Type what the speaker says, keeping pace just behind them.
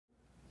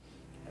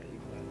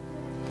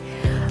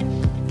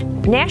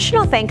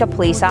National Thank a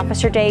Police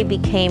Officer Day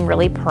became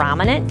really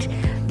prominent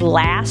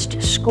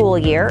last school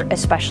year,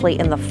 especially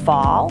in the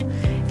fall.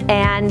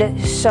 And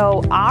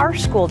so our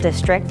school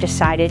district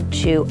decided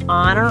to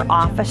honor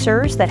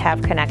officers that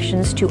have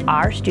connections to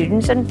our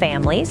students and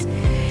families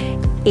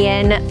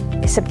in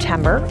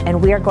September, and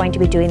we are going to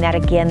be doing that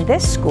again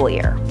this school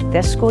year.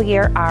 This school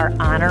year, our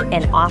Honor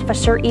an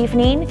Officer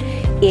Evening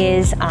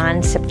is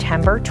on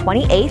September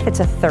 28th. It's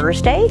a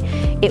Thursday.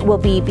 It will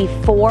be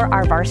before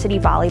our varsity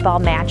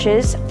volleyball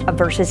matches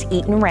versus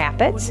Eaton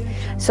Rapids.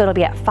 So it'll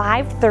be at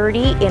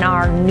 5:30 in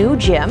our new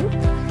gym.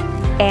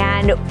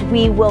 And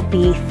we will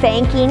be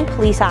thanking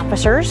police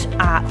officers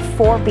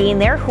for being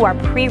there who are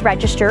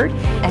pre-registered,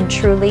 and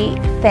truly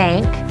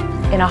thank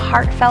in a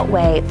heartfelt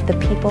way the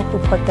people who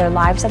put their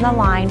lives on the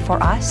line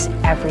for us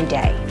every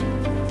day.